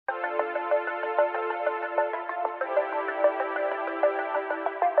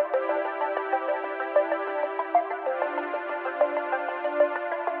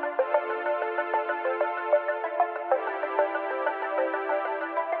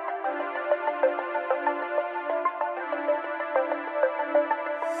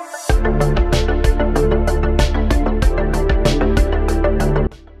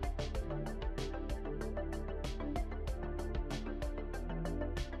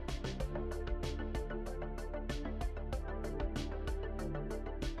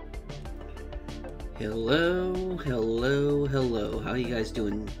Hello. How you guys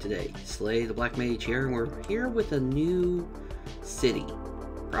doing today? Slay the Black Mage here, and we're here with a new city,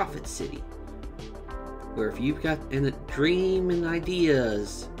 Profit City, where if you've got a dream and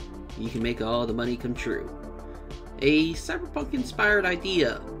ideas, you can make all the money come true. A Cyberpunk inspired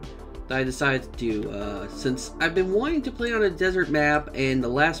idea that I decided to do, since I've been wanting to play on a desert map, and the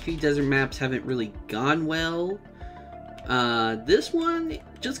last few desert maps haven't really gone well. This one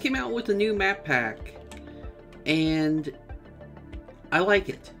just came out with a new map pack, and I like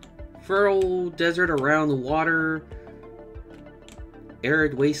it. Fertile desert around the water,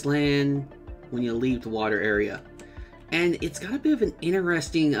 arid wasteland when you leave the water area. And it's got a bit of an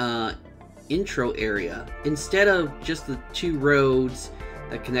interesting intro area. Instead of just the two roads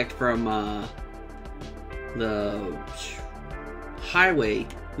that connect from the highway,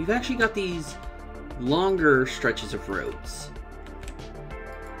 we've actually got these longer stretches of roads.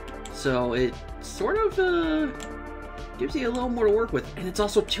 So it sort of gives you a little more to work with, and it's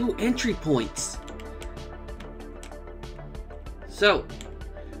also 2 entry points. So,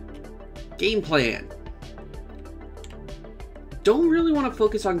 game plan. Don't really want to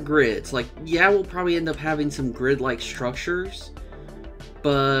focus on grids. Like, yeah, we'll probably end up having some grid-like structures,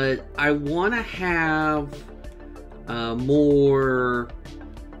 but I want to have more.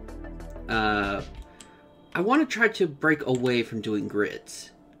 I want to try to break away from doing grids,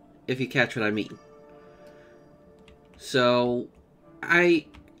 if you catch what I mean. So, I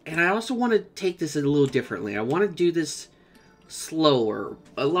also want to take this a little differently. I want to do this slower,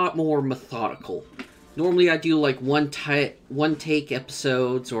 a lot more methodical. Normally I do like one take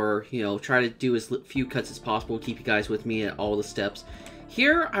episodes, or, you know, try to do as few cuts as possible, keep you guys with me at all the steps.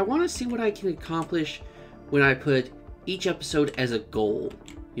 Here, I want to see what I can accomplish when I put each episode as a goal,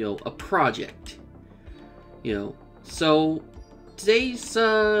 you know, a project. You know, so today's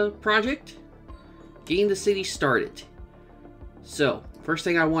project, getting the city started. So, first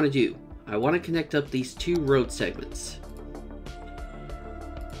thing I want to do, I want to connect up these 2 road segments.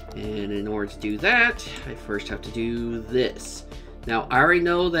 And in order to do that, I first have to do this. Now, I already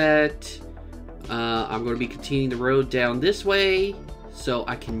know that I'm going to be continuing the road down this way, so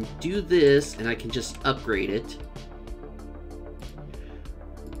I can do this and I can just upgrade it.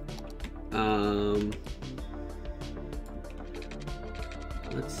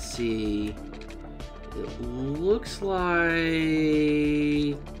 Let's see. It looks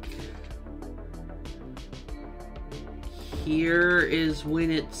like here is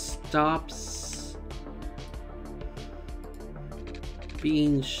when it stops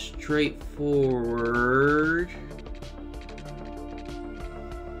being straightforward.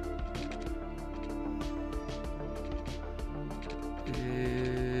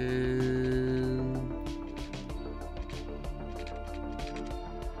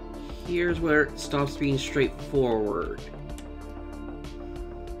 Here's where it stops being straightforward.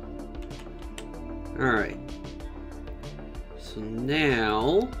 Alright. So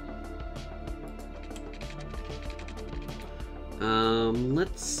now,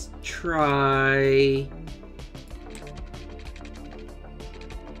 let's try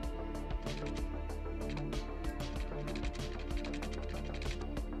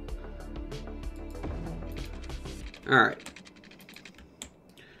alright.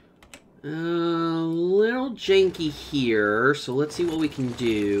 A little janky here, so let's see what we can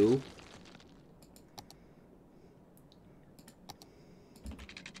do.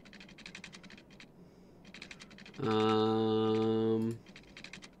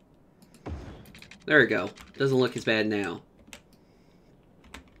 There we go. Doesn't look as bad now.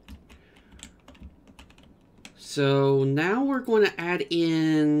 So now we're going to add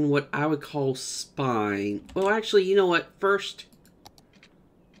in what I would call spine. Well, actually, you know what? First,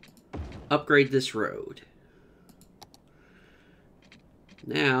 upgrade this road.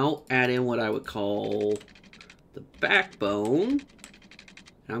 Now, add in what I would call the backbone.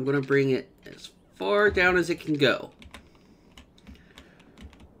 And I'm going to bring it as far down as it can go.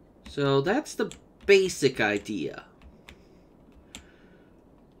 So that's the basic idea.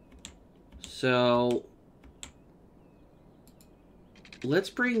 So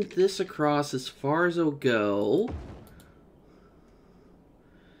let's bring this across as far as it'll go.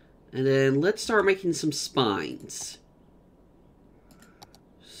 And then let's start making some spines.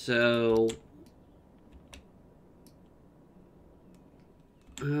 So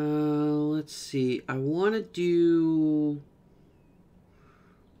let's see. I want to do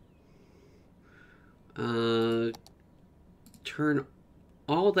Turn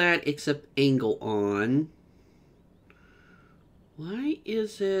all that except angle on. Why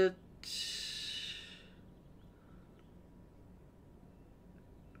is it...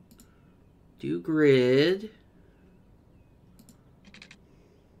 Do grid.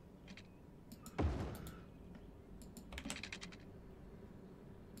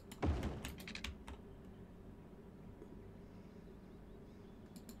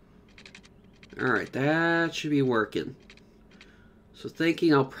 Alright, that should be working. So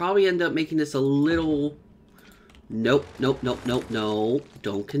thinking I'll probably end up making this a little... Nope, nope, nope, nope, no.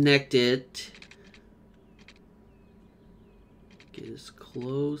 Don't connect it. Get as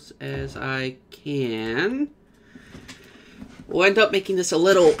close as I can. We'll end up making this a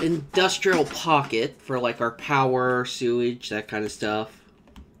little industrial pocket for like our power, sewage, that kind of stuff.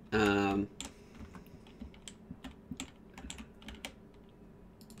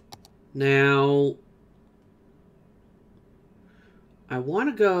 Now, I want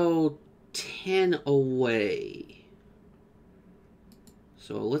to go 10 away.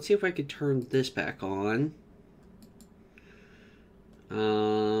 So let's see if I can turn this back on.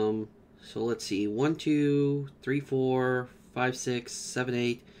 So let's see. 1, 2, 3, 4, 5, 6, 7,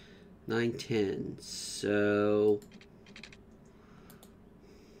 8, 9, 10. So...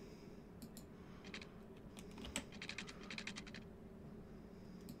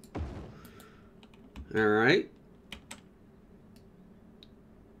 Alright.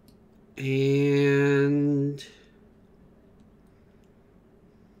 And...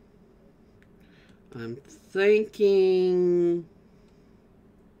 I'm thinking...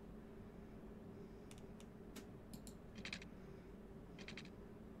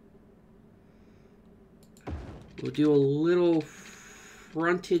 We'll do a little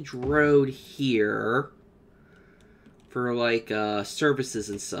frontage road here for like services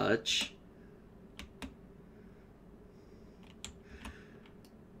and such.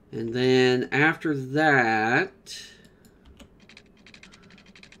 And then after that,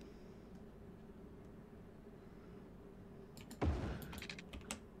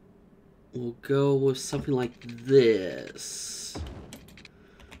 we'll go with something like this.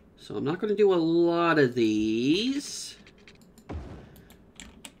 So I'm not going to do a lot of these.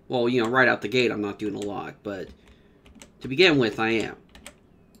 Well, you know, right out the gate I'm not doing a lot, but to begin with I am.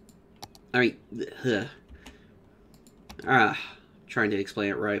 I mean, trying to explain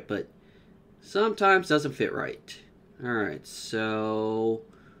it right, but sometimes doesn't fit right. Alright, so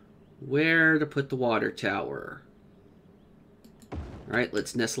where to put the water tower? Alright,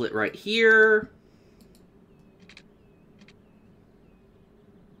 let's nestle it right here.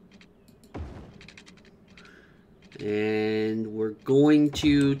 And we're going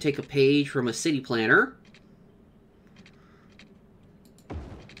to take a page from a city planner.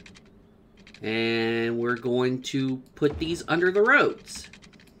 And we're going to put these under the roads.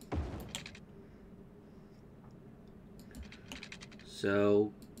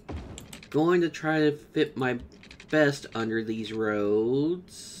 So, going to try to fit my best under these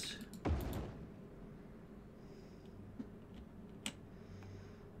roads.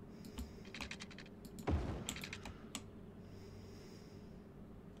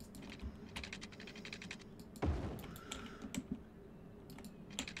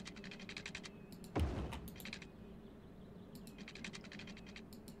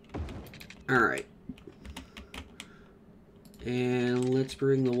 Alright. And let's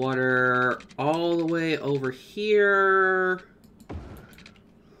bring the water all the way over here.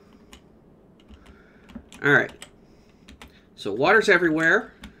 Alright. So water's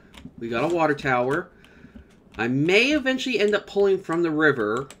everywhere. We got a water tower. I may eventually end up pulling from the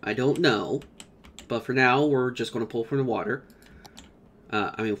river. I don't know. But for now, we're just going to pull from the water.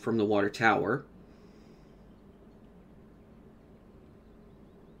 From the water tower.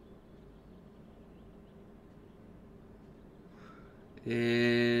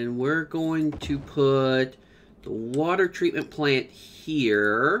 And we're going to put the water treatment plant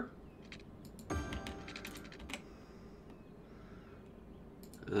here.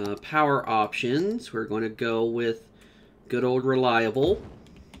 Power options. We're going to go with good old reliable.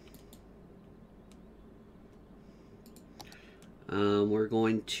 We're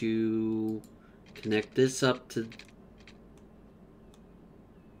going to connect this up to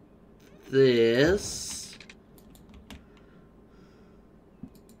this.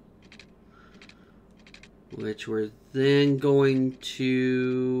 Which we're then going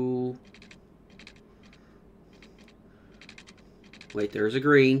to... Wait, there's a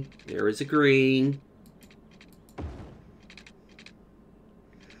green. There is a green.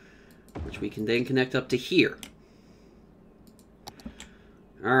 Which we can then connect up to here.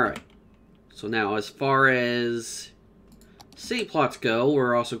 Alright. So now, as far as city plots go,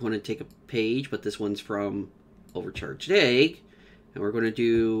 we're also going to take a page, but this one's from Overcharged Egg. And we're going to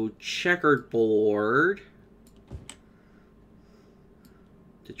do checkered board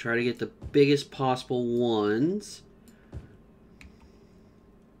to try to get the biggest possible ones.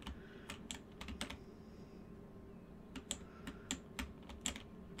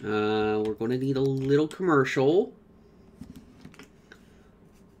 We're going to need a little commercial.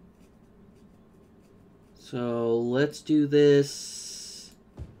 So let's do this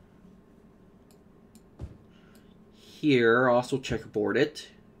here. Also checkerboard it.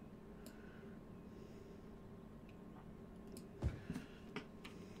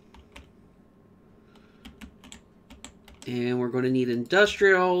 And we're going to need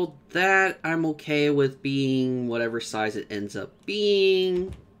industrial. That I'm okay with being whatever size it ends up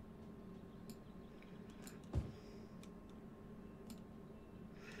being.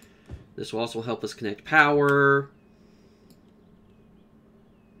 This will also help us connect power.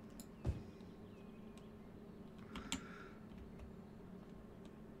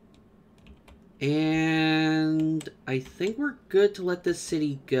 And I think we're good to let this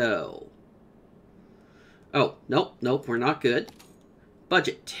city go. Oh, nope, we're not good.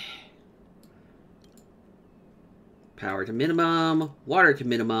 Budget. Power to minimum, water to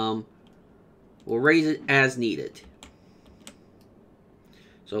minimum. We'll raise it as needed.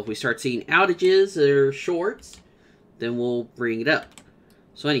 So if we start seeing outages or shorts, then we'll bring it up.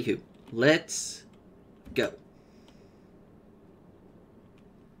 So anywho, let's go.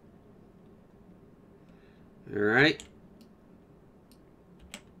 Alright.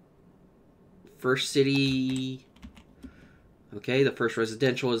 First city. Okay, the first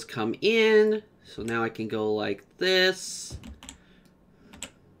residential has come in. So now I can go like this.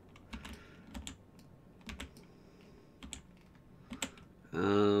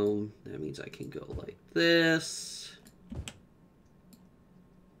 That means I can go like this.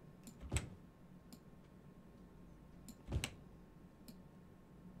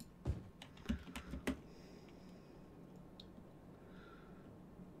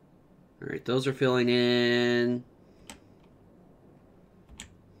 All right, those are filling in.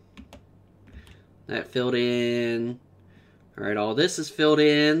 That filled in. All right, all this is filled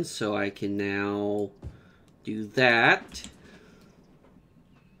in, so I can now do that.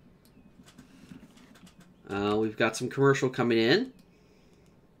 We've got some commercial coming in.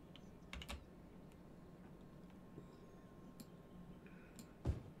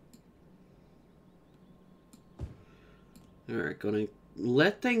 All right, gonna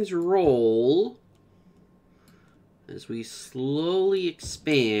let things roll as we slowly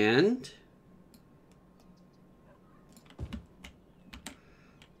expand.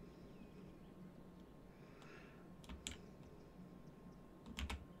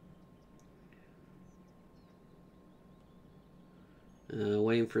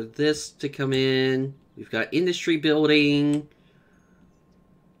 Waiting for this to come in. We've got industry building.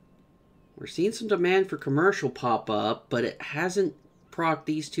 We're seeing some demand for commercial pop up, but it hasn't procced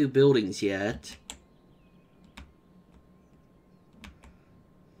these two buildings yet.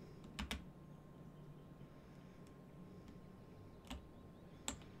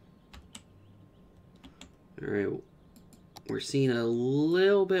 Alright, we're seeing a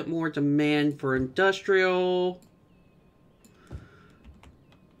little bit more demand for industrial.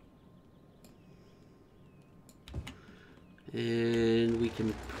 And we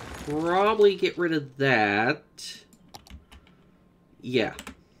can probably get rid of that. Yeah.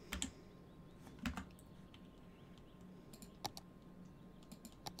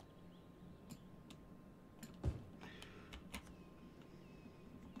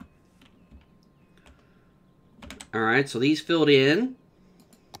 All right, so these filled in.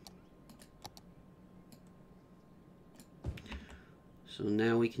 So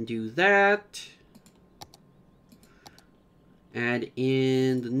now we can do that. Add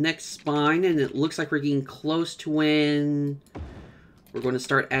in the next spine, and it looks like we're getting close to when we're going to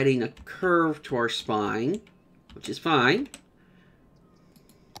start adding a curve to our spine, which is fine.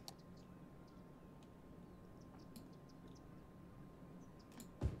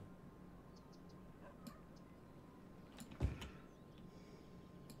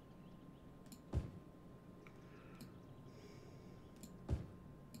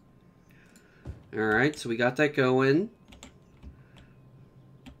 All right, so we got that going.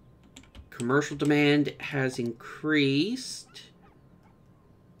 Commercial demand has increased.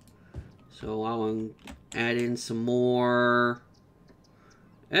 So I'll add in some more.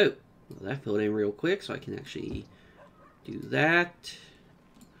 Oh, well, that filled in real quick, so I can actually do that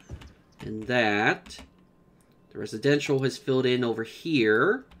and that. The residential has filled in over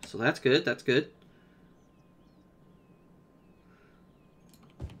here. So that's good. That's good.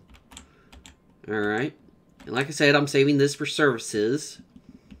 Alright. And like I said, I'm saving this for services.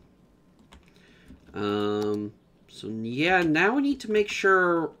 So yeah, now we need to make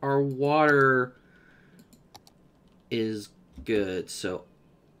sure our water is good. So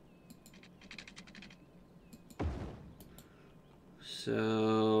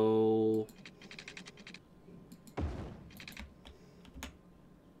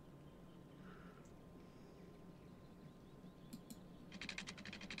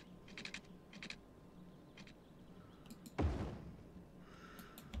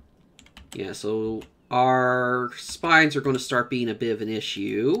yeah, so our spines are going to start being a bit of an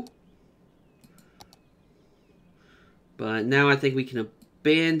issue. But now I think we can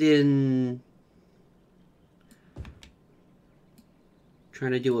abandon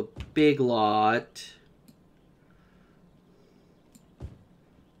trying to do a big lot.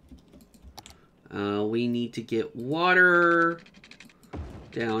 We need to get water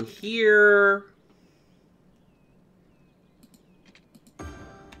down here.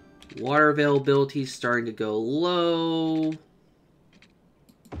 Water availability is starting to go low.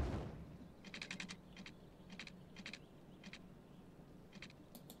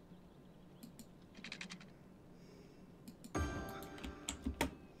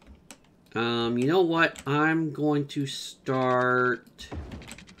 You know what? I'm going to start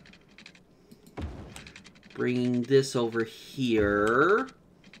bringing this over here.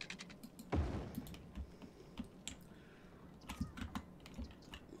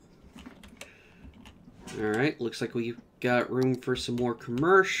 Alright, looks like we've got room for some more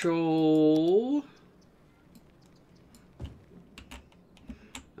commercial.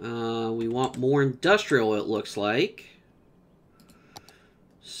 We want more industrial, it looks like.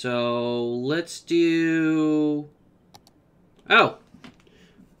 So, let's do... Oh!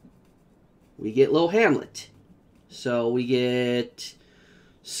 We get Little Hamlet. So, we get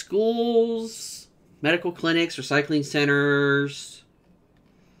schools, medical clinics, recycling centers.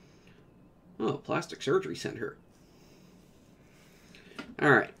 Oh, plastic surgery center.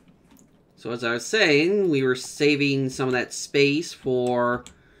 Alright. So, as I was saying, we were saving some of that space for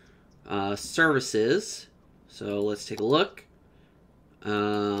services. So, let's take a look.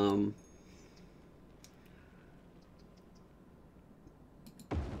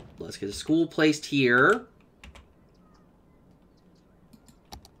 Let's get a school placed here.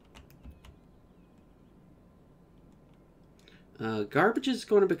 Garbage is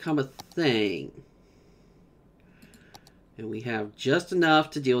going to become a thing. And we have just enough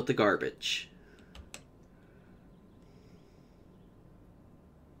to deal with the garbage.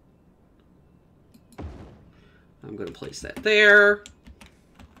 I'm going to place that there.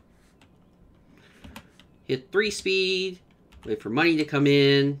 Hit 3 speed. Wait for money to come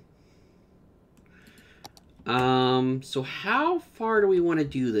in. So how far do we want to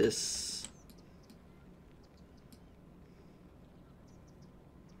do this?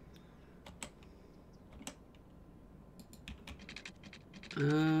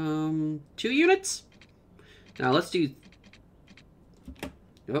 2 units? Now let's do...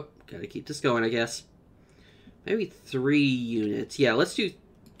 Oh, gotta keep this going, I guess. Maybe 3 units. Yeah, let's do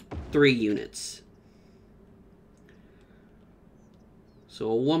 3 units.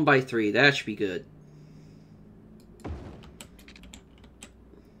 So a 1x3, that should be good.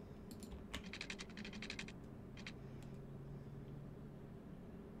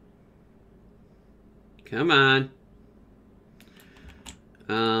 Come on.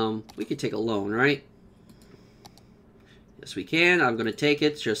 We can take a loan, right? Yes, we can. I'm going to take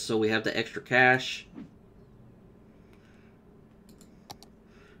it just so we have the extra cash.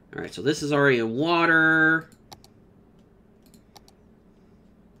 Alright, so this is already in water.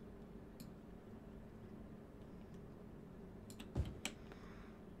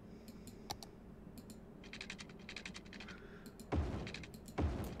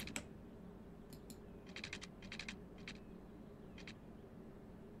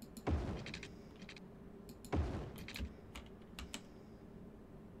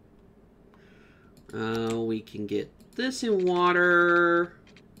 We can get this in water.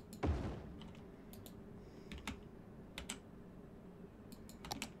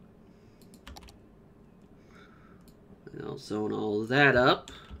 And I'll zone all of that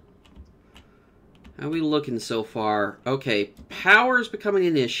up. How are we looking so far? Okay, power is becoming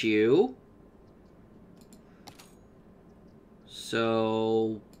an issue.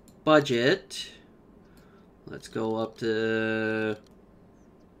 So, budget. Let's go up to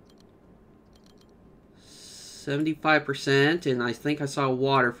 75%, and I think I saw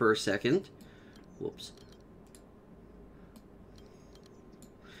water for a second. Whoops.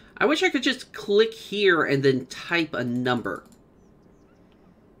 I wish I could just click here and then type a number.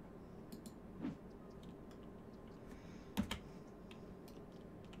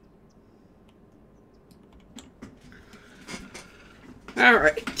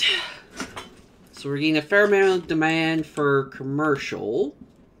 Alright. So we're getting a fair amount of demand for commercial.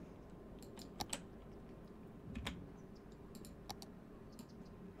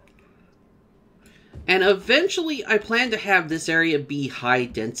 And eventually, I plan to have this area be high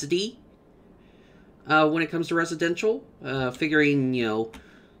density when it comes to residential. Figuring, you know,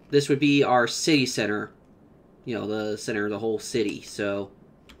 this would be our city center. You know, the center of the whole city, so...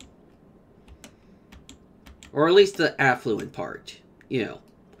 Or at least the affluent part, you know.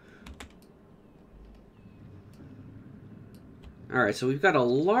 Alright, so we've got a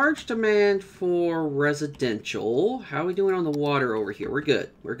large demand for residential. How are we doing on the water over here? We're good.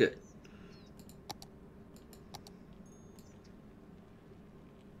 We're good.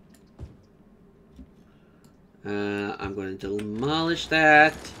 I'm going to demolish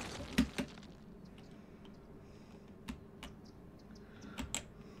that.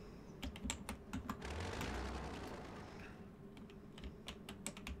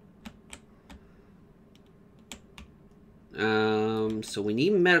 So we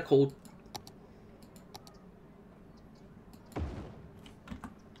need medical.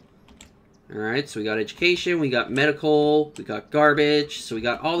 Alright, so we got education, we got medical, we got garbage, so we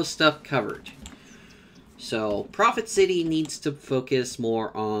got all the stuff covered. So, Profit City needs to focus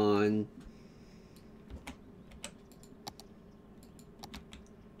more on...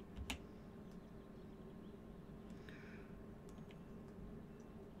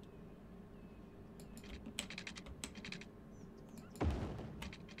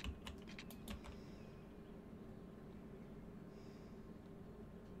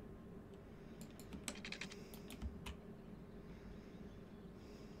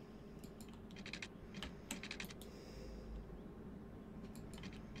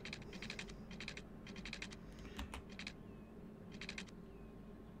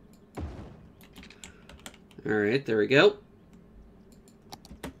 Alright, there we go.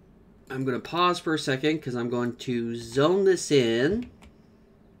 I'm going to pause for a second because I'm going to zone this in.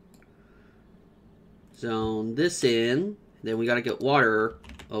 Zone this in. Then we got to get water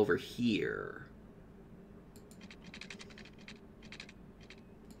over here.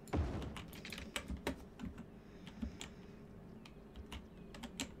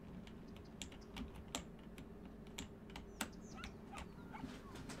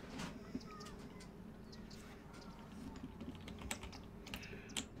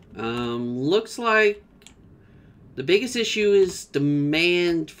 Looks like the biggest issue is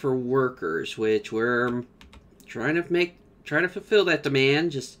demand for workers, which we're trying to fulfill that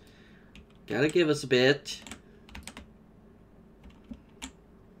demand. Just gotta give us a bit.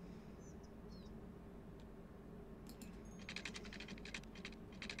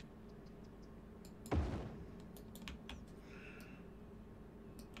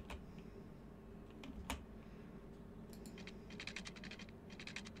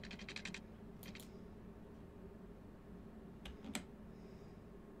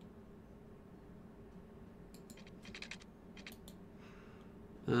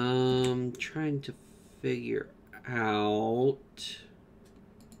 Trying to figure out...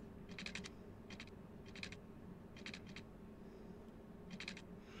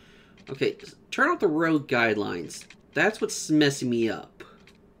 Okay, turn off the road guidelines. That's what's messing me up.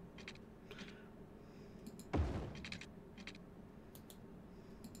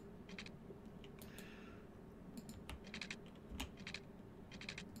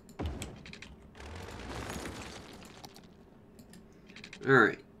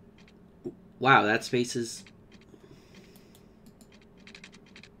 Alright. Wow, that space is...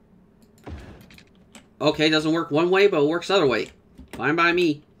 Okay, doesn't work one way, but it works the other way. Fine by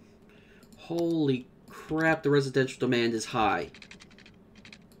me. Holy crap, the residential demand is high.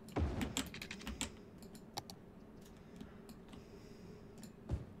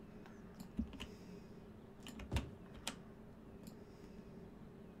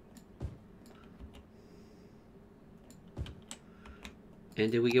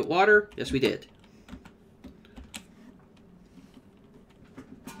 And did we get water? Yes, we did.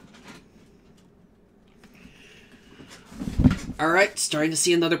 Alright, starting to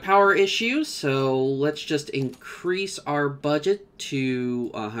see another power issue, so let's just increase our budget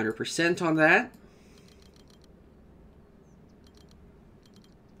to 100% on that.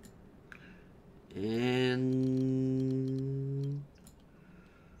 And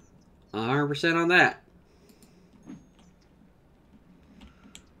 100% on that.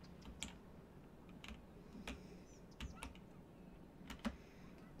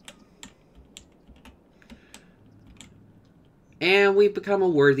 And we've become a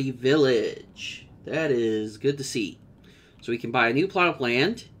worthy village. That is good to see. So we can buy a new plot of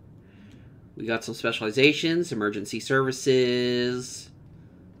land. We got some specializations, emergency services,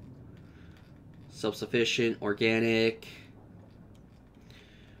 self-sufficient, organic.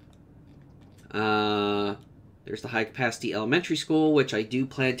 There's the high-capacity elementary school, which I do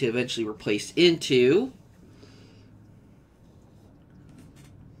plan to eventually replace into.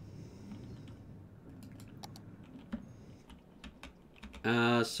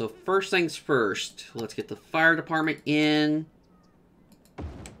 So first things first, let's get the fire department in.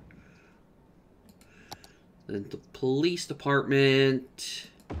 Then the police department.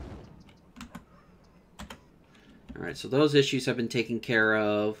 Alright, so those issues have been taken care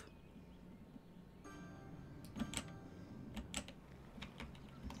of.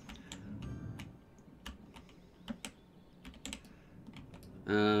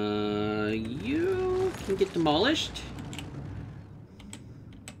 You can get demolished.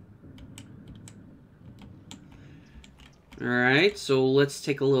 Alright, so let's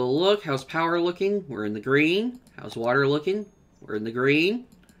take a little look. How's power looking? We're in the green. How's water looking? We're in the green.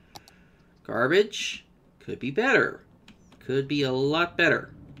 Garbage. Could be better. Could be a lot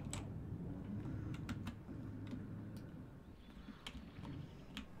better.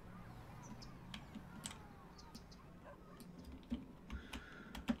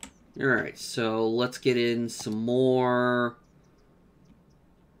 Alright, so let's get in some more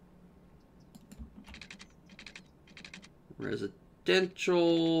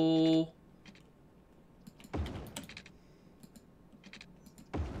residential.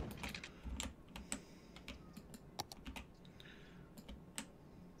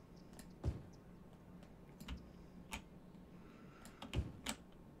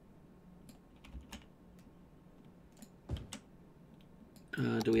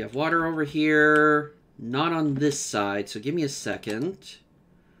 Do we have water over here? Not on this side, so give me a second.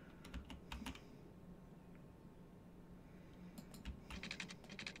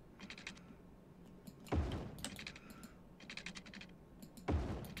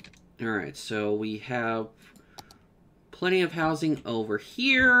 Alright, so we have plenty of housing over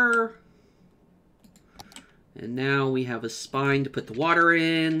here. And now we have a spine to put the water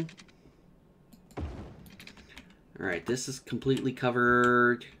in. Alright, this is completely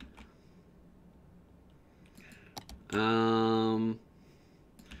covered.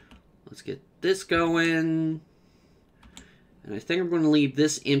 Let's get this going. And I think I'm going to leave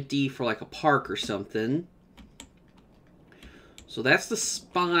this empty for like a park or something. So that's the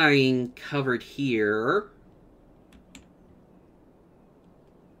spine covered here.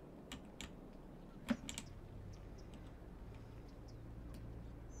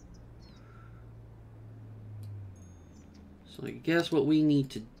 So I guess what we need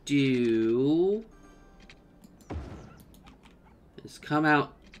to do is come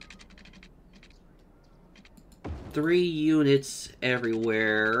out 3 units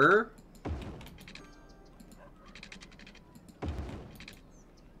everywhere.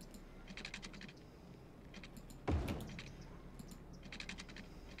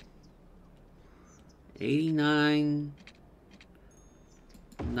 $89,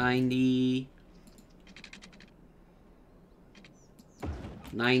 $90,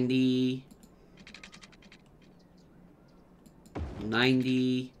 $90,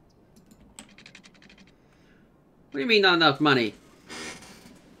 $90. What do you mean not enough money?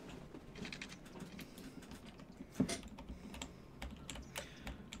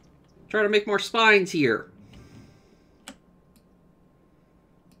 Try to make more spines here.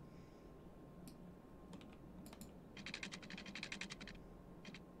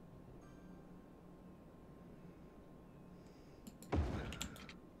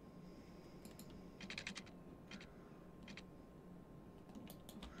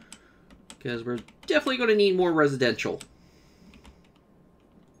 Because we're definitely going to need more residential.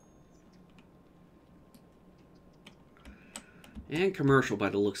 And commercial by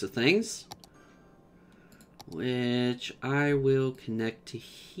the looks of things. Which I will connect to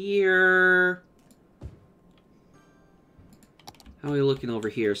here. How are we looking over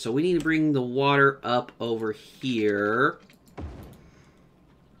here? So we need to bring the water up over here.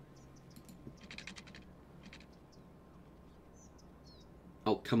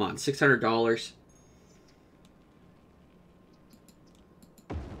 Oh, come on. $600.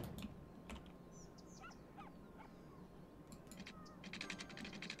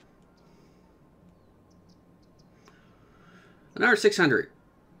 Another 600.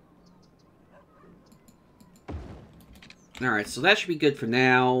 Alright, so that should be good for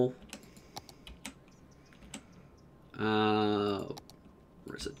now.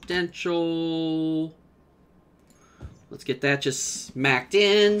 Residential. Let's get that just smacked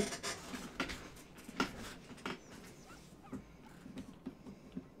in.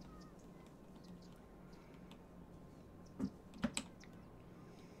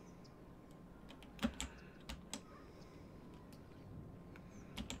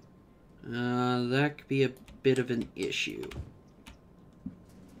 That could be a bit of an issue.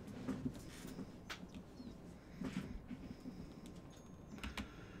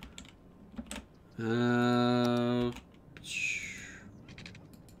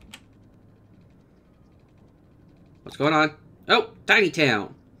 What's going on? Oh, Tiny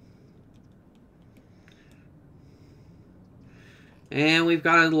Town. And we've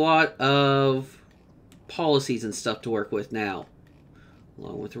got a lot of policies and stuff to work with now.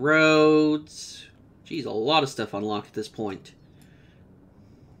 Along with roads. Geez, a lot of stuff unlocked at this point.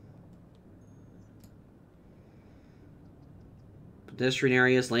 Pedestrian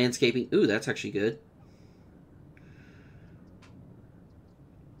areas, landscaping. Ooh, that's actually good.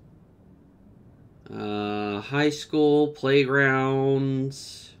 High school,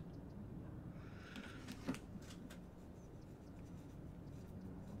 playgrounds.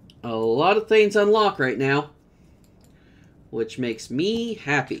 A lot of things unlocked right now, which makes me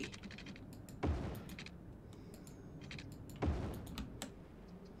happy.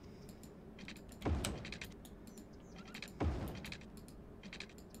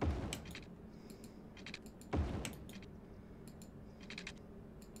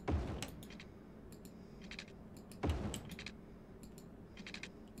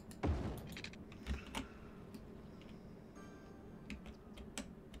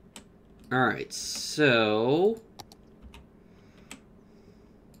 Alright, so...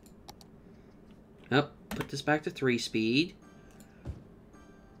 put this back to 3-speed.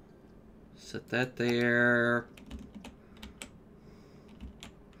 Set that there.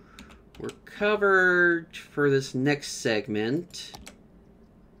 We're covered for this next segment.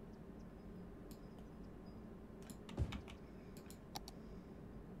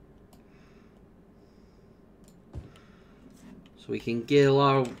 So we can get a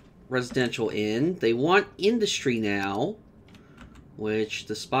lot of residential in. They want industry now, which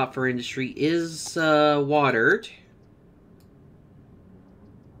the spot for industry is watered.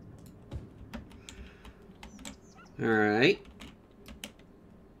 Alright.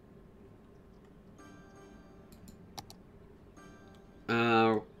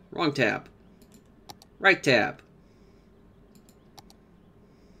 Wrong tab. Right tab.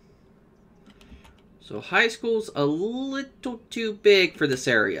 So high school's a little too big for this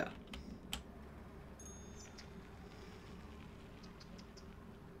area.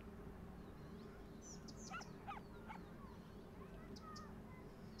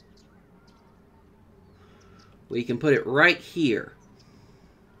 We can put it right here.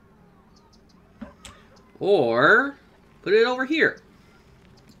 Or put it over here.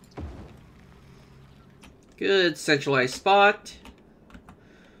 Good centralized spot.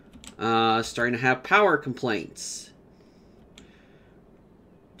 Starting to have power complaints.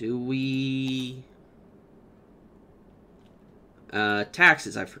 Do we...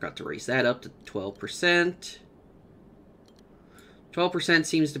 taxes, I forgot to raise that up to 12%. 12%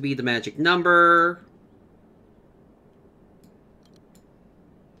 seems to be the magic number.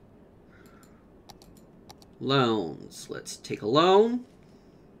 Loans. Let's take a loan.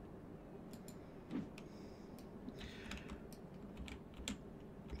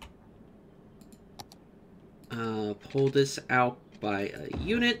 Pull this out by a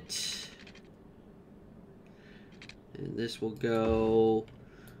unit. And this will go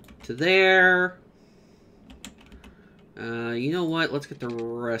to there. You know what? Let's get the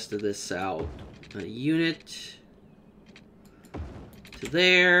rest of this out. A unit to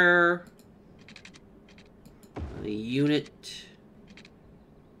there. A unit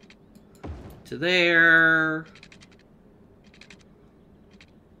to there.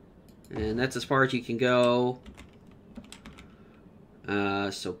 And that's as far as you can go.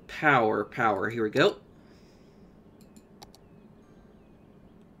 So power, here we go.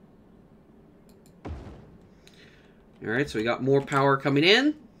 Alright, so we got more power coming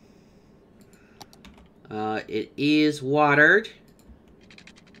in. It is watered.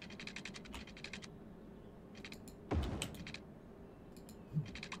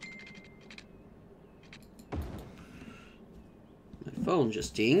 My phone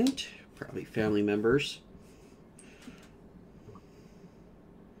just dinged. Probably family members.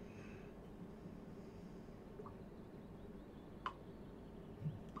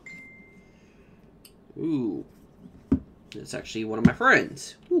 Ooh. It's actually one of my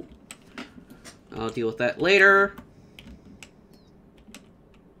friends. Ooh. I'll deal with that later.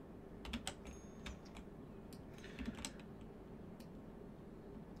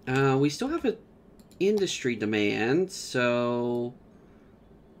 We still have an industry demand, so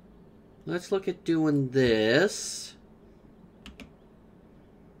let's look at doing this.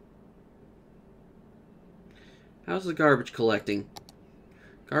 How's the garbage collecting?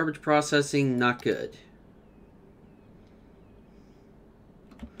 Garbage processing, not good.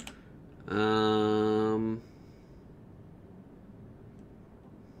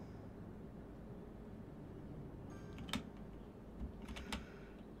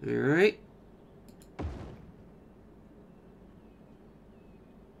 All right.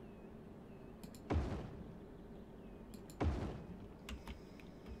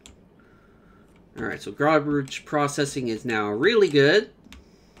 All right, so garbage processing is now really good.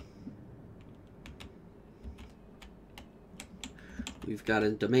 We've got a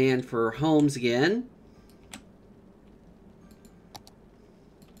demand for homes again.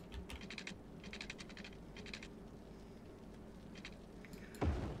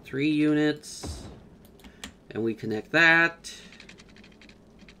 Three units, and we connect that.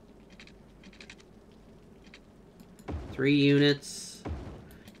 3 units,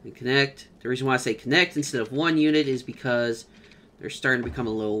 and connect. The reason why I say connect instead of 1 unit is because they're starting to become a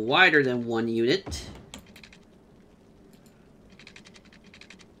little wider than 1 unit.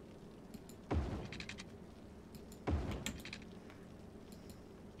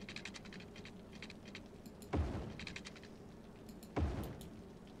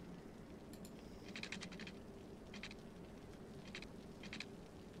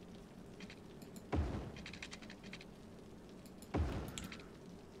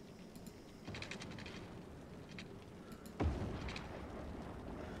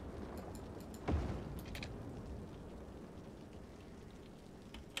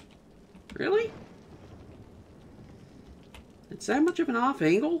 Really? It's that much of an off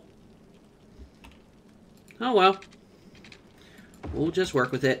angle? Oh well. We'll just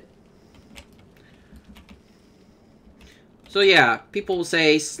work with it. So yeah, people will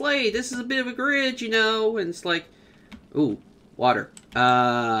say, Slay, this is a bit of a grid, you know? And it's like, ooh, water.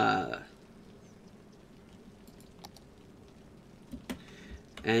 And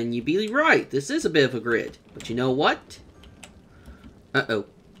you'd be right, this is a bit of a grid. But you know what? Uh-oh.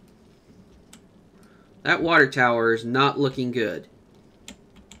 That water tower is not looking good.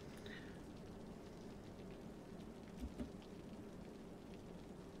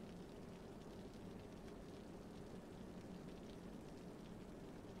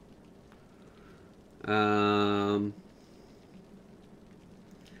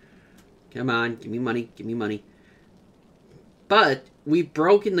 Come on, give me money, give me money. But we've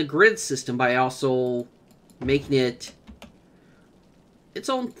broken the grid system by also making it its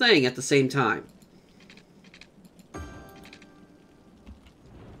own thing at the same time.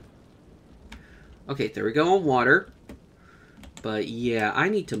 Okay, there we go on water. But yeah, I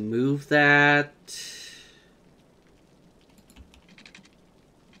need to move that.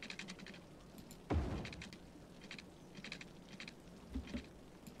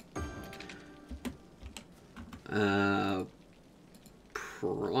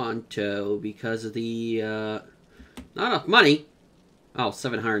 Pronto, because of the, not enough money. Oh,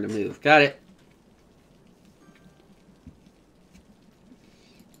 700 to move. Got it.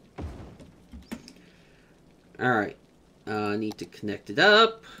 Alright. I need to connect it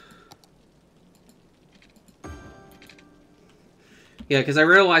up. Yeah, because I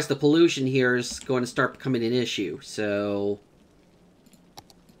realized the pollution here is going to start becoming an issue, so...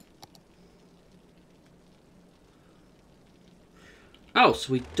 Oh,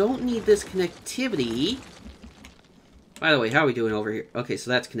 so we don't need this connectivity. By the way, how are we doing over here? Okay, so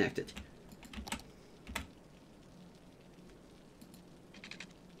that's connected.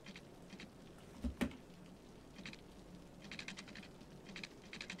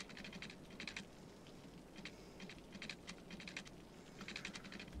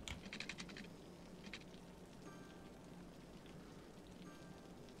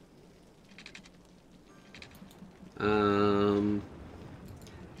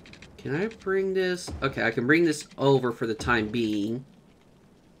 Can I bring this? Okay, I can bring this over for the time being.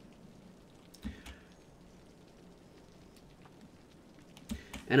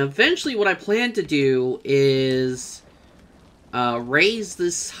 And eventually what I plan to do is raise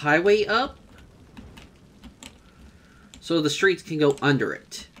this highway up so the streets can go under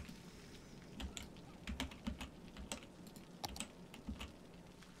it.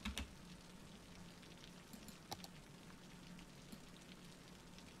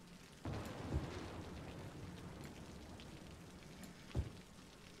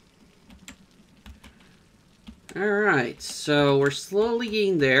 Alright, so we're slowly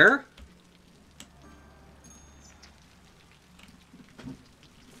getting there.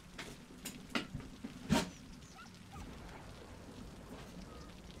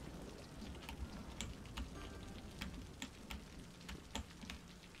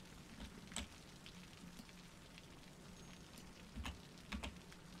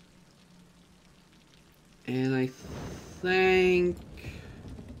 And I think...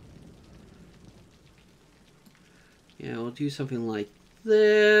 yeah, we'll do something like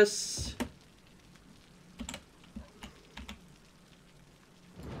this.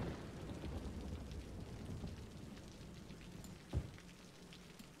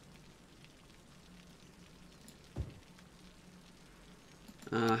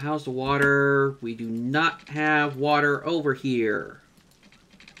 How's the water? We do not have water over here.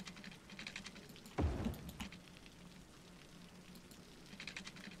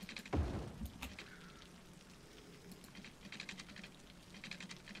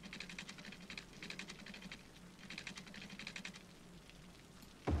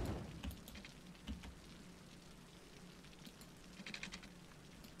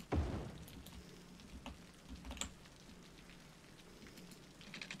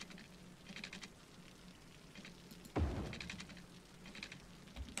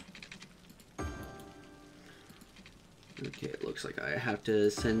 Okay, it looks like I have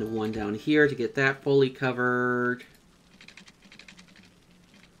to send one down here to get that fully covered.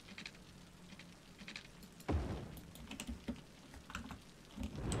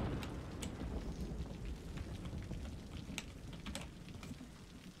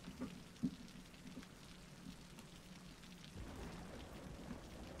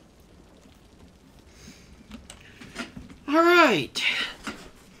 All right.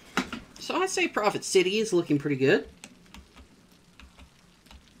 So I'd say Prophet City is looking pretty good.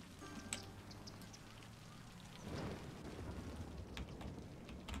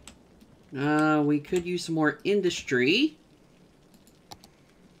 We could use some more industry.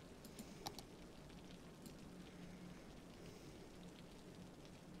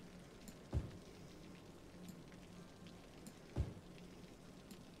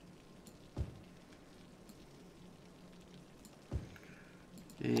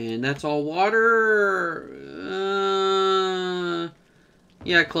 And that's all water.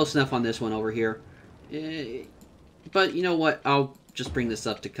 Yeah, close enough on this one over here. But you know what? I'll just bring this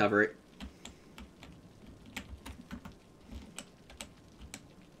up to cover it.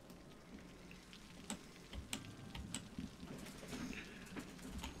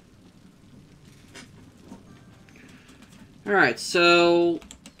 Alright, so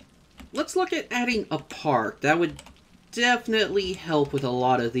let's look at adding a park. That would definitely help with a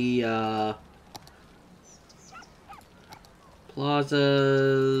lot of the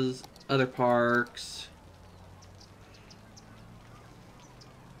plazas, other parks.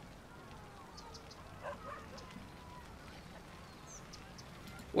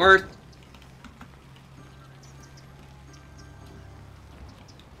 Worth.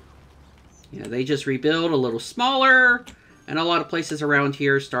 Yeah, they just rebuild a little smaller, and a lot of places around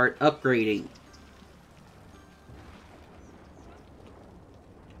here start upgrading.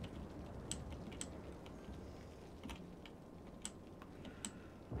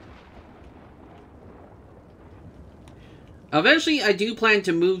 Eventually, I do plan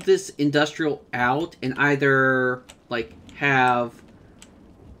to move this industrial out and either, like, have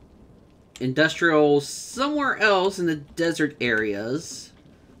industrial somewhere else in the desert areas.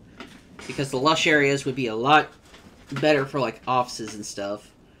 Because the lush areas would be a lot better for, like, offices and stuff.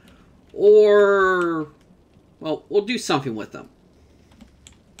 Or, well, we'll do something with them.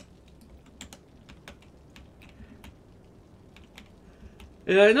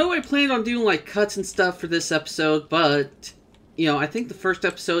 And I know I planned on doing, like, cuts and stuff for this episode, but, you know, I think the first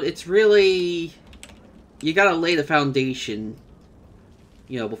episode, it's really... you gotta lay the foundation,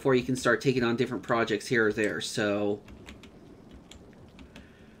 you know, before you can start taking on different projects here or there, so...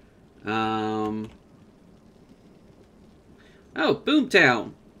 Oh,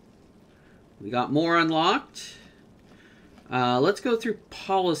 Boomtown. We got more unlocked. Let's go through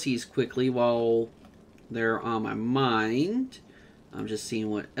policies quickly while they're on my mind. I'm just seeing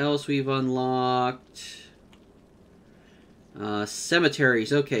what else we've unlocked.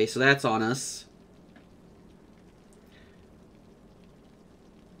 Cemeteries. Okay, so that's on us.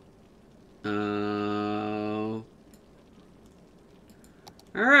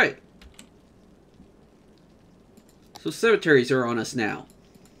 Alright. So cemeteries are on us now.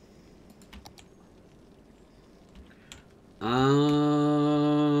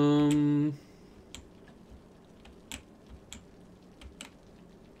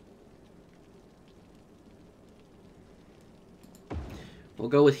 We'll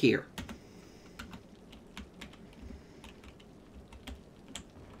go with here.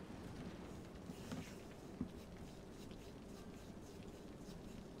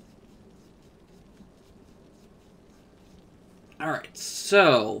 Alright,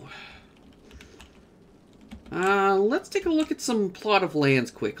 so... let's take a look at some plot of lands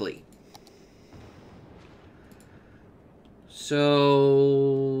quickly.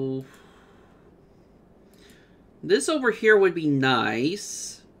 So this over here would be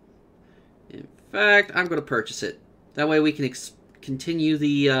nice. In fact, I'm going to purchase it. That way we can continue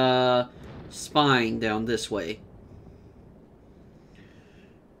the spine down this way.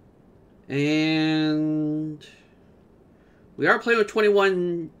 And we are playing with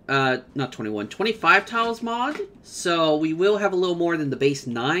 25 tiles mod. So we will have a little more than the base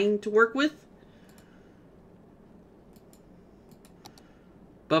 9 to work with.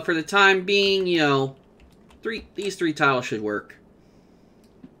 But for the time being, you know, these 3 tiles should work.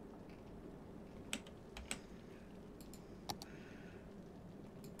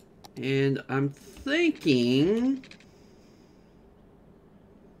 And I'm thinking...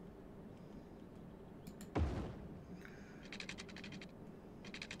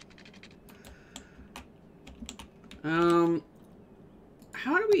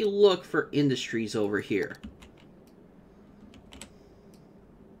 how do we look for industries over here?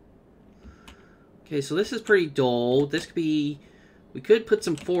 Okay, so this is pretty dull. This could be... We could put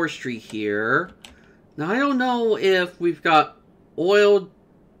some forestry here. Now, I don't know if we've got oil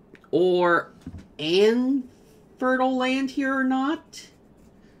and fertile land here or not.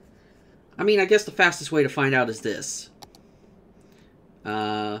 I mean, I guess the fastest way to find out is this.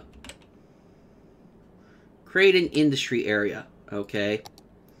 Create an industry area. Okay.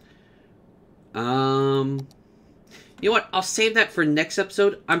 You know what? I'll save that for next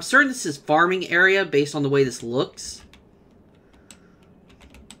episode. I'm certain this is farming area based on the way this looks.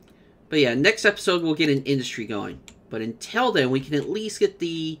 But yeah, next episode we'll get an industry going. But until then, we can at least get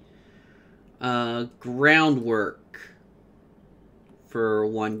the groundwork for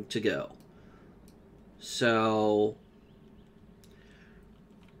one to go. So,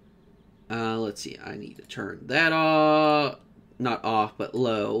 let's see. I need to turn that off. Not off, but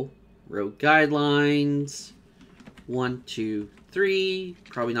low. Road guidelines. 1, 2, 3.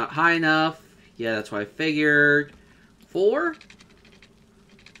 Probably not high enough. Yeah, that's what I figured. 4?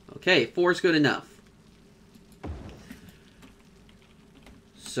 Okay, 4 is good enough.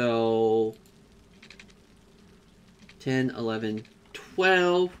 So, 10, 11,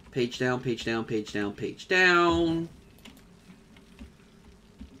 12. Page down, page down, page down, page down.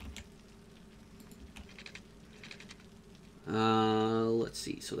 Let's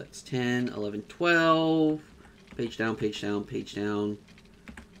see. So that's 10, 11, 12. Page down, page down, page down,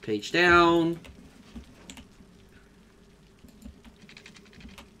 page down.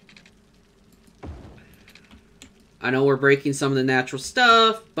 I know we're breaking some of the natural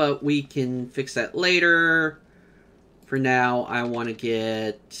stuff, but we can fix that later. For now, I want to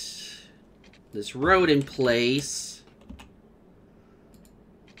get this road in place.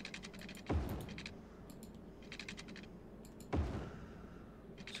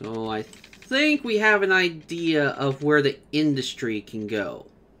 So I think we have an idea of where the industry can go.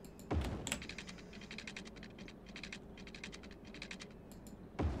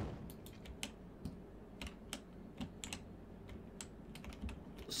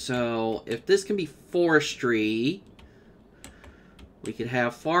 So if this can be forestry, we could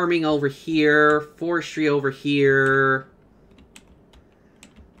have farming over here, forestry over here.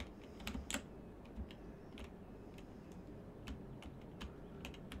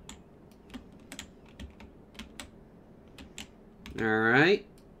 All right.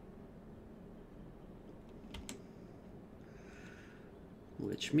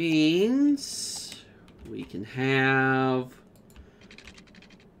 Which means we can have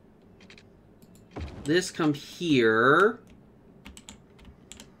this come here.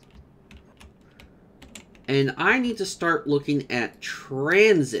 And I need to start looking at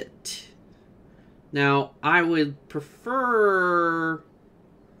transit. Now, I would prefer...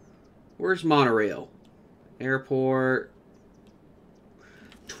 Where's monorail? Airport.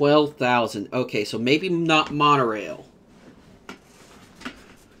 12,000. Okay, so maybe not monorail.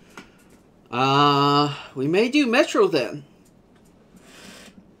 We may do metro then.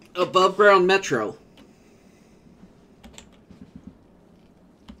 Above ground metro.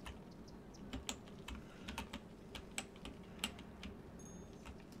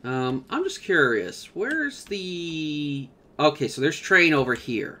 I'm just curious. Where's the... Okay, so there's train over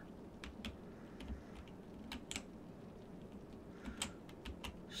here.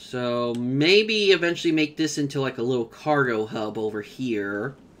 So maybe eventually make this into like a little cargo hub over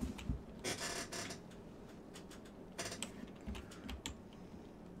here.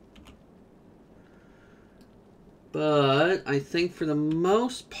 But I think for the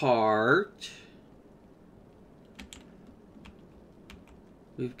most part,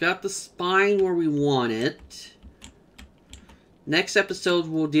 we've got the spine where we want it. Next episode,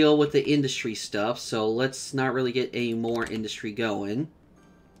 we'll deal with the industry stuff, so let's not really get any more industry going.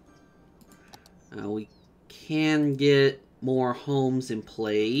 We can get more homes in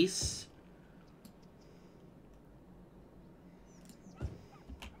place.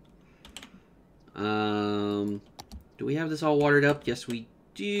 Do we have this all watered up? Yes, we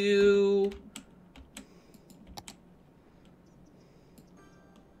do.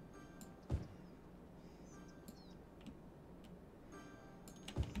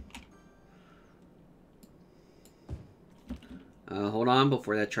 Hold on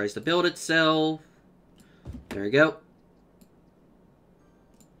before that tries to build itself. There we go.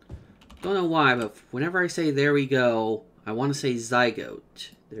 Don't know why, but whenever I say there we go, I want to say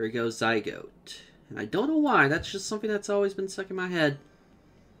zygote. There we go, zygote. And I don't know why, that's just something that's always been stuck in my head.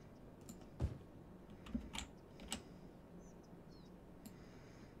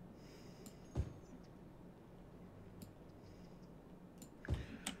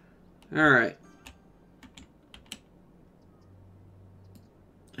 Alright.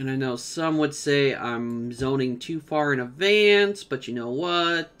 And I know some would say I'm zoning too far in advance, but you know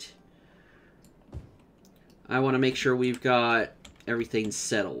what? I want to make sure we've got everything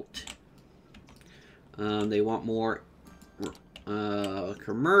settled. They want more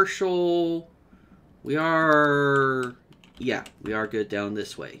commercial. We are good down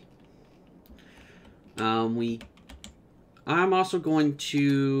this way. I'm also going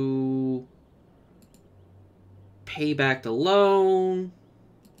to pay back the loan.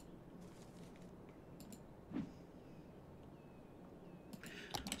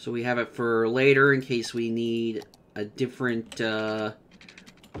 So we have it for later in case we need a different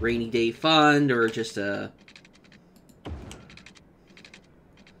rainy day fund or just a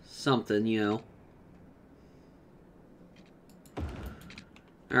something, you know.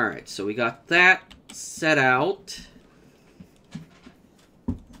 Alright, so we got that set out.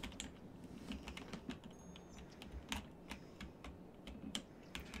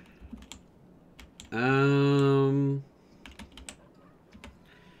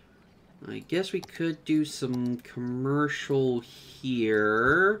 I guess we could do some commercial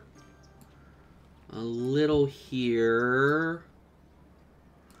here. A little here.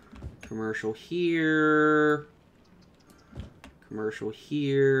 Commercial here. Commercial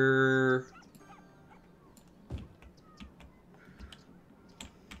here.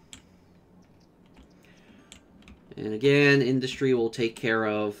 And again, industry will take care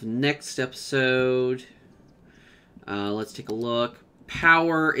of next episode. Let's take a look.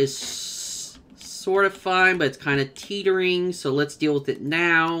 Power is sort of fine, but it's kind of teetering, so let's deal with it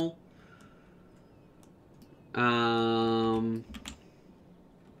now.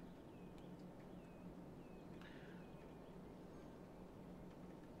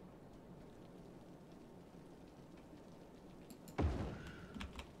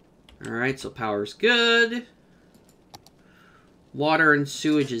 Alright, so power's good. Water and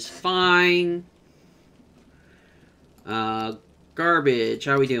sewage is fine. Garbage,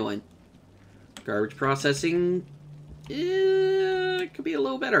 how are we doing? Garbage processing, it could be a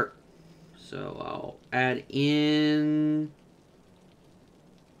little better. So I'll add in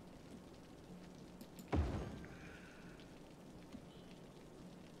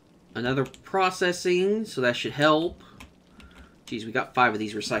another processing, so that should help. Geez, we got 5 of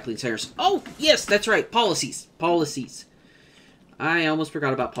these recycling centers. Oh, yes, that's right, policies. Policies. I almost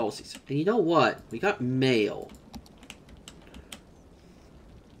forgot about policies. And you know what? We got mail.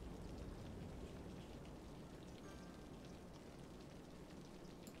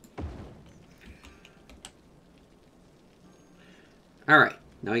 Alright,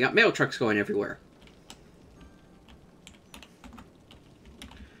 now we got mail trucks going everywhere.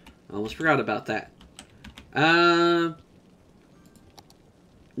 Almost forgot about that.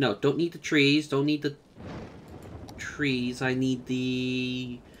 No, don't need the trees. Don't need the trees. I need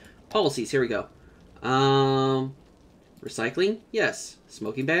the policies. Here we go. Recycling? Yes.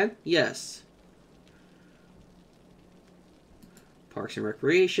 Smoking ban? Yes. Parks and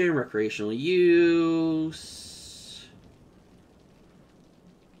recreation. Recreational use.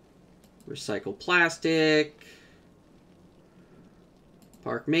 Recycle plastic.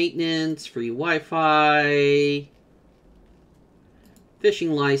 Park maintenance. Free Wi-Fi.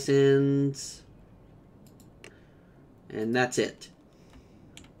 Fishing license. And that's it.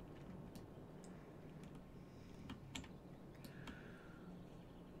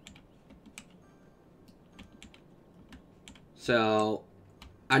 So,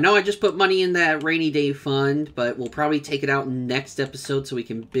 I know I just put money in that rainy day fund, but we'll probably take it out next episode so we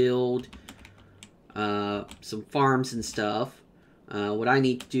can build some farms and stuff. What I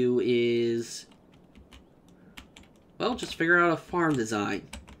need to do is... Well, just figure out a farm design.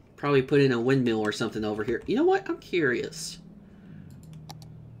 Probably put in a windmill or something over here. You know what? I'm curious.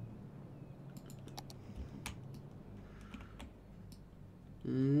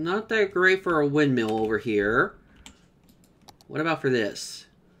 Not that great for a windmill over here. What about for this?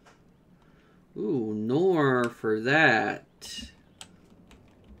 Ooh, nor for that.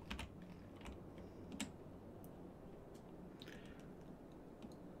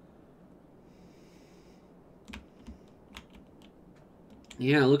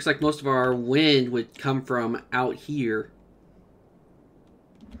 Yeah, it looks like most of our wind would come from out here.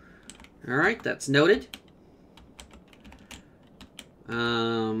 Alright, that's noted.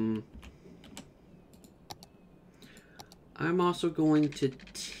 I'm also going to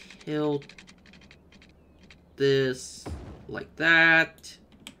tilt this like that.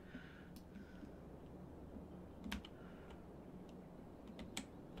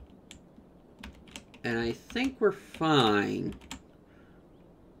 And I think we're fine.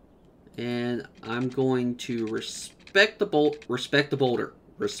 And I'm going to respect the boulder.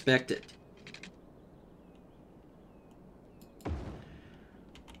 Respect it.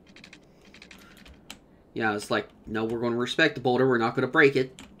 Yeah, it's like, no, we're going to respect the boulder. We're not going to break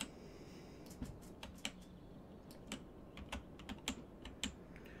it.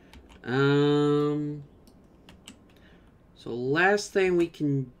 So last thing we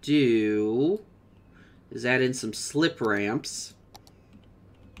can do is add in some slip ramps.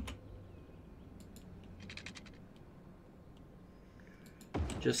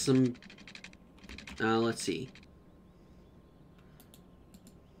 Just some, let's see.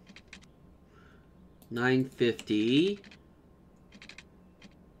 950.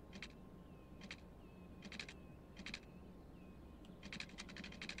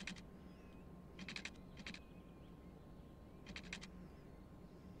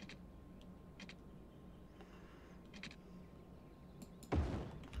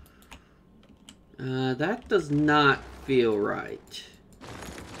 That does not feel right.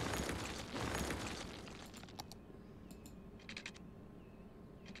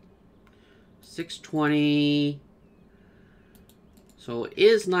 $620. So it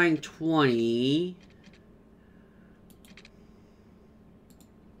is $920.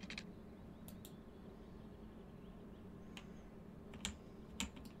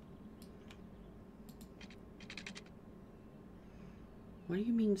 What do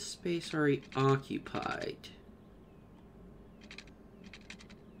you mean space already occupied?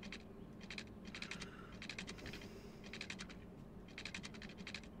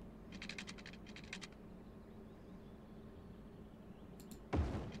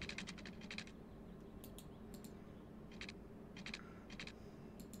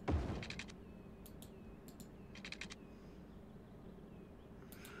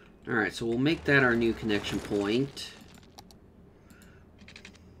 Alright, so we'll make that our new connection point.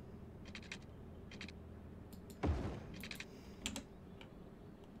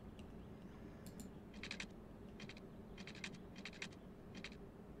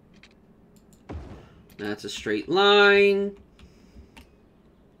 That's a straight line.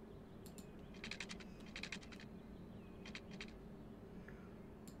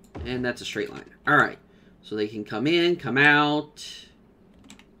 And that's a straight line. Alright, so they can come in, come out.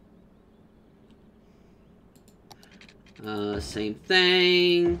 Same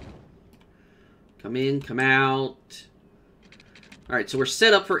thing. Come in, come out. Alright, so we're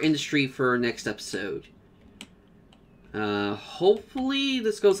set up for industry for next episode. Hopefully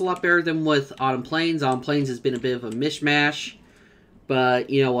this goes a lot better than with Autumn Plains. Autumn Plains has been a bit of a mishmash. But,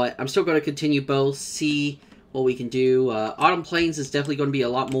 you know what, I'm still going to continue both, see what we can do. Autumn Plains is definitely going to be a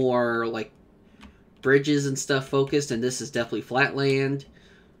lot more, like, bridges and stuff focused, and this is definitely flat land.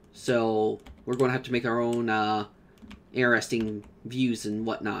 So, we're going to have to make our own, interesting views and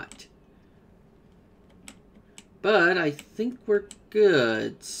whatnot. But I think we're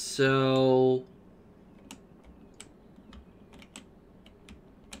good, so...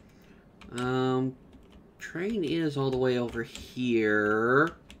 train is all the way over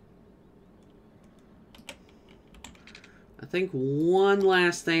here. I think one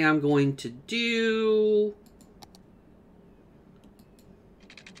last thing I'm going to do...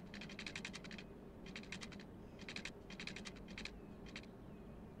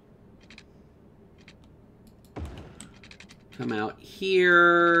 come out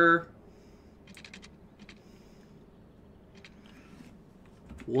here.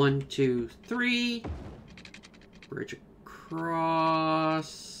 1, 2, 3. Bridge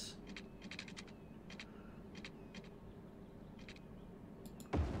across.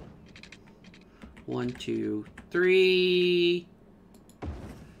 One, two, three.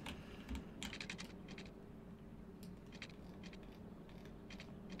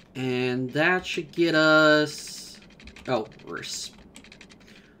 And that should get us... Oh,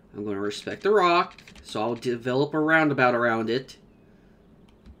 I'm going to respect the rock, so I'll develop a roundabout around it.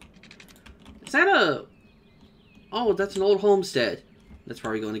 Is that a... Oh, that's an old homestead. That's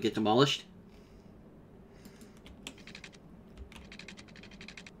probably going to get demolished.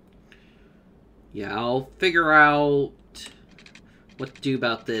 Yeah, I'll figure out what to do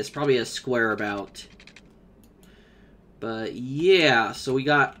about this. Probably a square about. But yeah, so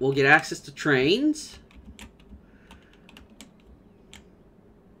we'll get access to trains.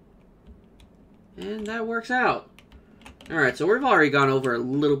 And that works out. Alright, so we've already gone over a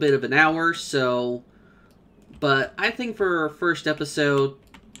little bit of an hour, so... But I think for our first episode,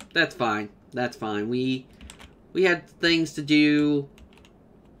 that's fine. That's fine. We had things to do,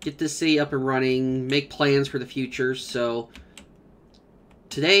 get this city up and running, make plans for the future, so...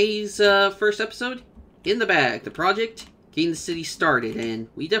 Today's first episode, in the bag. The project, getting the city started, and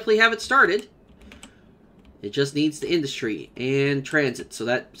we definitely have it started. It just needs the industry and transit.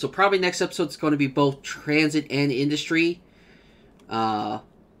 So probably next episode is going to be both transit and industry. So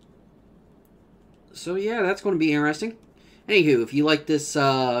yeah, that's going to be interesting. Anywho, if you like this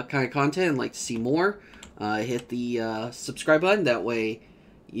kind of content and like to see more, hit the subscribe button. That way,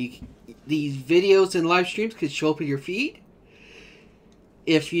 these videos and live streams could show up in your feed.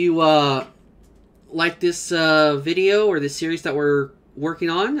 If you like this video or this series that we're working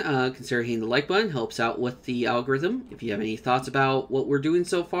on, consider hitting the like button. Helps out with the algorithm. If you have any thoughts about what we're doing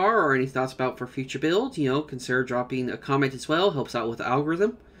so far or any thoughts about for future builds, consider dropping a comment as well. Helps out with the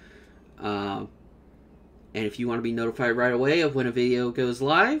algorithm. And if you want to be notified right away of when a video goes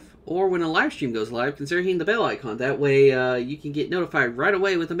live or when a live stream goes live, consider hitting the bell icon. That way you can get notified right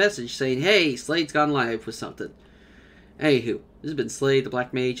away with a message saying, hey, Slade's gone live with something. Anywho, this has been Slade the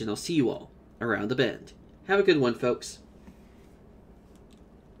Black Mage, and I'll see you all around the bend. Have a good one, folks.